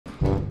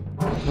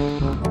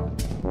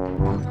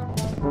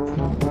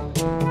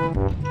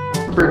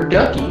For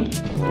Ducky.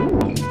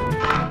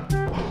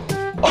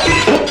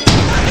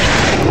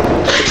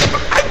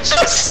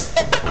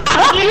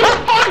 You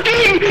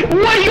fucking!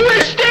 What, you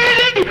were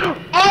standing on...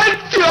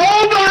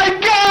 Oh my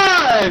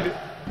god!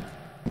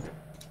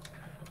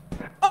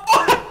 Oh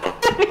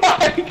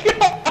my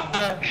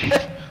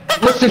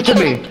god! Listen to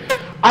me.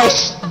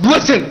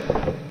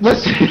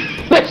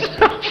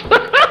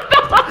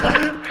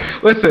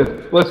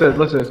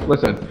 Listen!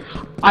 Listen.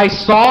 I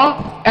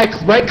saw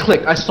right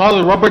click. I saw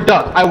the rubber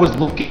duck. I was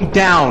looking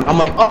down. I'm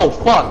like, oh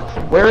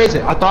fuck, where is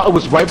it? I thought it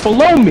was right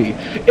below me.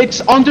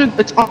 It's on the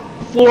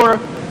floor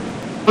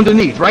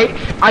underneath, right?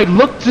 I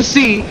looked to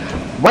see.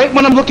 Right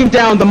when I'm looking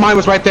down, the mine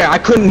was right there. I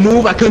couldn't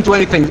move. I couldn't do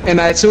anything. And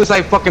as soon as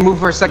I fucking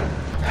moved for a second,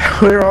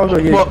 we're all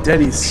gonna get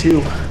Denny's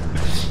too.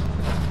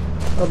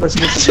 How much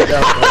we get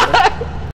out?